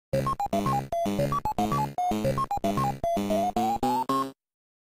Hello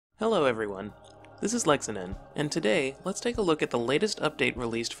everyone, this is LEXINEN, and today let's take a look at the latest update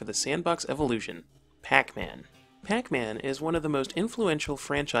released for the Sandbox Evolution, PAC-MAN. PAC-MAN is one of the most influential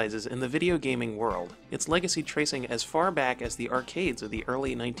franchises in the video gaming world, its legacy tracing as far back as the arcades of the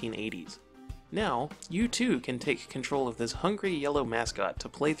early 1980s. Now, you too can take control of this hungry yellow mascot to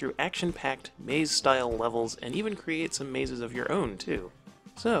play through action-packed, maze-style levels and even create some mazes of your own too.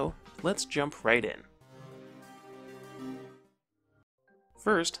 So, let's jump right in.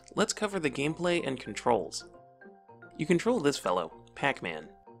 First, let's cover the gameplay and controls. You control this fellow, PAC-MAN.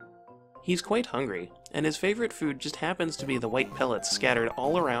 He's quite hungry, and his favorite food just happens to be the white pellets scattered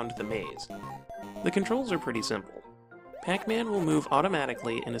all around the maze. The controls are pretty simple. PAC-MAN will move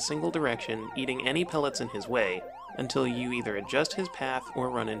automatically in a single direction, eating any pellets in his way, until you either adjust his path or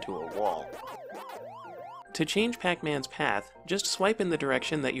run into a wall. To change PAC-MAN's path, just swipe in the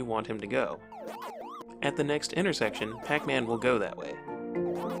direction that you want him to go. At the next intersection, PAC-MAN will go that way.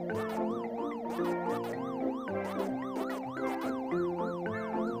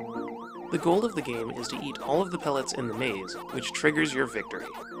 The goal of the game is to eat all of the pellets in the maze, which triggers your victory.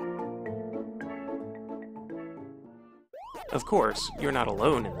 Of course, you're not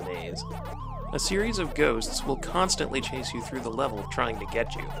alone in the maze. A series of ghosts will constantly chase you through the level trying to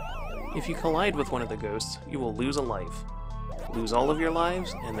get you. If you collide with one of the ghosts, you will lose a life. Lose all of your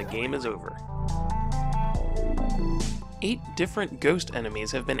lives, and the game is over. 8 different ghost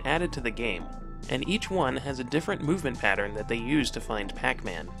enemies have been added to the game, and each one has a different movement pattern that they use to find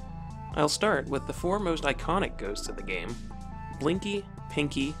PAC-MAN. I'll start with the 4 most iconic ghosts of the game: Blinky,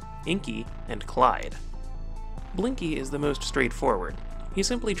 Pinky, Inky, and Clyde. Blinky is the most straightforward. He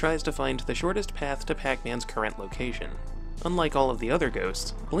simply tries to find the shortest path to PAC-MAN's current location. Unlike all of the other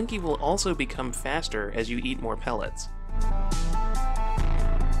ghosts, Blinky will also become faster as you eat more pellets.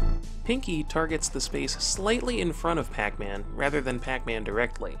 Pinky targets the space slightly in front of PAC-MAN rather than PAC-MAN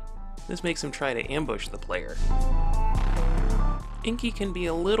directly. This makes him try to ambush the player. Inky can be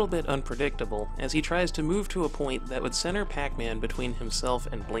a little bit unpredictable, as he tries to move to a point that would center PAC-MAN between himself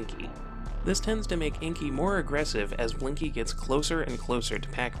and Blinky. This tends to make Inky more aggressive as Blinky gets closer and closer to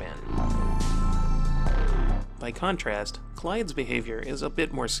PAC-MAN. By contrast, Clyde's behavior is a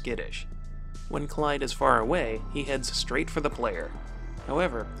bit more skittish. When Clyde is far away, he heads straight for the player.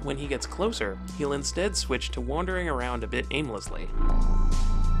 However, when he gets closer, he'll instead switch to wandering around a bit aimlessly.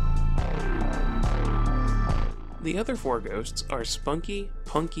 The other 4 ghosts are Spunky,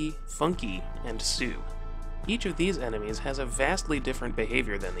 Punky, Funky, and Sue. Each of these enemies has a vastly different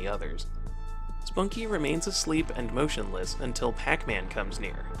behavior than the others. Spunky remains asleep and motionless until PAC-MAN comes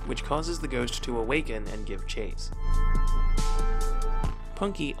near, which causes the ghost to awaken and give chase.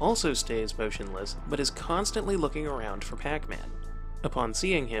 Punky also stays motionless, but is constantly looking around for PAC-MAN. Upon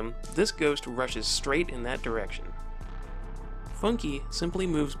seeing him, this ghost rushes straight in that direction. Funky simply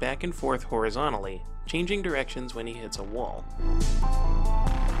moves back and forth horizontally, changing directions when he hits a wall.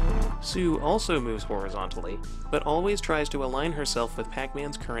 Sue also moves horizontally, but always tries to align herself with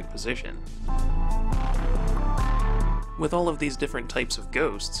PAC-MAN's current position. With all of these different types of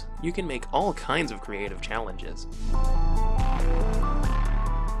ghosts, you can make all kinds of creative challenges.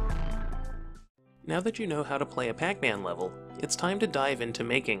 Now that you know how to play a PAC-MAN level, it's time to dive into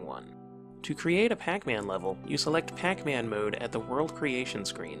making one. To create a PAC-MAN level, you select PAC-MAN mode at the World Creation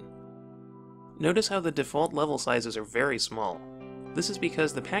screen. Notice how the default level sizes are very small. This is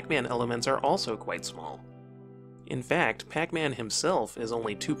because the PAC-MAN elements are also quite small. In fact, PAC-MAN himself is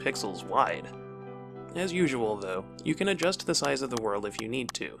only 2 pixels wide. As usual though, you can adjust the size of the world if you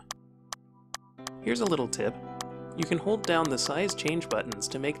need to. Here's a little tip. You can hold down the size change buttons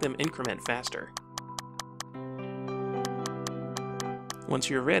to make them increment faster. Once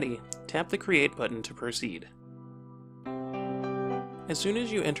you're ready, tap the Create button to proceed. As soon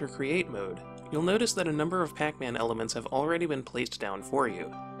as you enter Create mode, you'll notice that a number of PAC-MAN elements have already been placed down for you.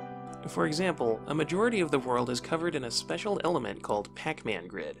 For example, a majority of the world is covered in a special element called PAC-MAN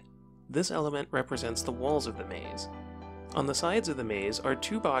Grid. This element represents the walls of the maze. On the sides of the maze are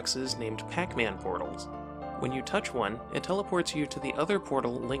 2 boxes named PAC-MAN portals. When you touch one, it teleports you to the other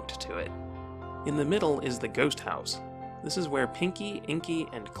portal linked to it. In the middle is the Ghost House. This is where Pinky, Inky,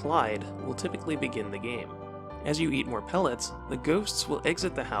 and Clyde will typically begin the game. As you eat more pellets, the ghosts will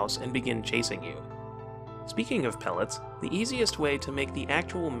exit the house and begin chasing you. Speaking of pellets, the easiest way to make the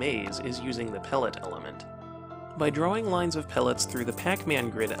actual maze is using the pellet element. By drawing lines of pellets through the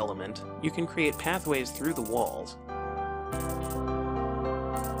PAC-MAN Grid element, you can create pathways through the walls.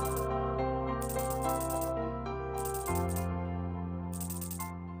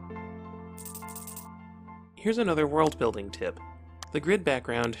 Here's another world-building tip. The grid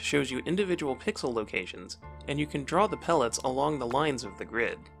background shows you individual pixel locations, and you can draw the pellets along the lines of the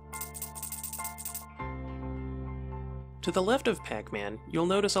grid. To the left of Pac-Man, you'll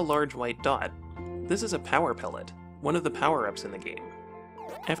notice a large white dot. This is a power pellet, one of the power-ups in the game.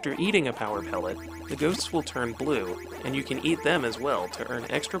 After eating a power pellet, the ghosts will turn blue, and you can eat them as well to earn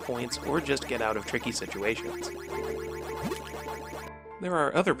extra points or just get out of tricky situations. There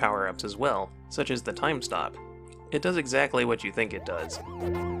are other power-ups as well, such as the time stop. It does exactly what you think it does.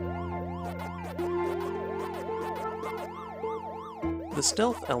 The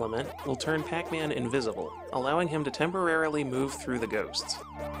stealth element will turn Pac-Man invisible, allowing him to temporarily move through the ghosts.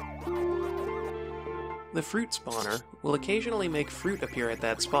 The fruit spawner will occasionally make fruit appear at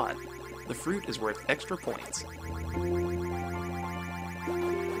that spot. The fruit is worth extra points.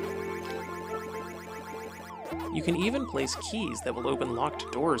 You can even place keys that will open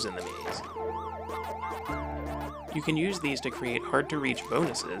locked doors in the maze. You can use these to create hard-to-reach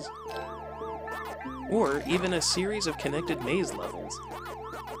bonuses, or even a series of connected maze levels.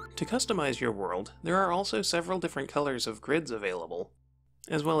 To customize your world, there are also several different colors of grids available,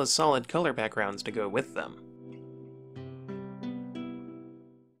 as well as solid color backgrounds to go with them.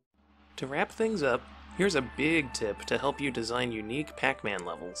 To wrap things up, here's a big tip to help you design unique Pac-Man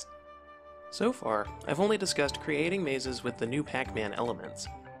levels. So far, I've only discussed creating mazes with the new Pac-Man elements.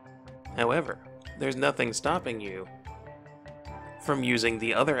 However, there's nothing stopping you from using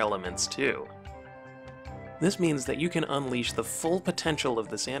the other elements too. This means that you can unleash the full potential of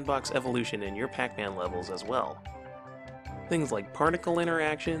the Sandbox Evolution in your Pac-Man levels as well. Things like particle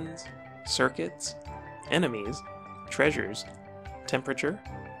interactions, circuits, enemies, treasures, temperature,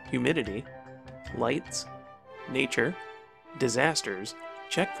 humidity, lights, nature, disasters,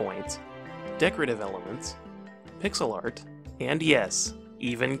 checkpoints, decorative elements, pixel art, and yes,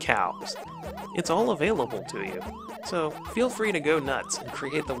 even cows. It's all available to you, so feel free to go nuts and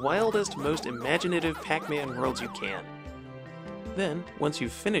create the wildest, most imaginative Pac-Man worlds you can. Then, once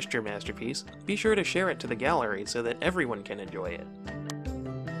you've finished your masterpiece, be sure to share it to the gallery so that everyone can enjoy it.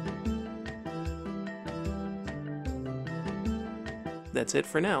 That's it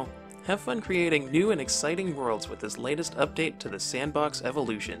for now. Have fun creating new and exciting worlds with this latest update to the Sandbox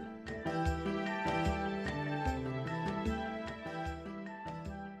Evolution.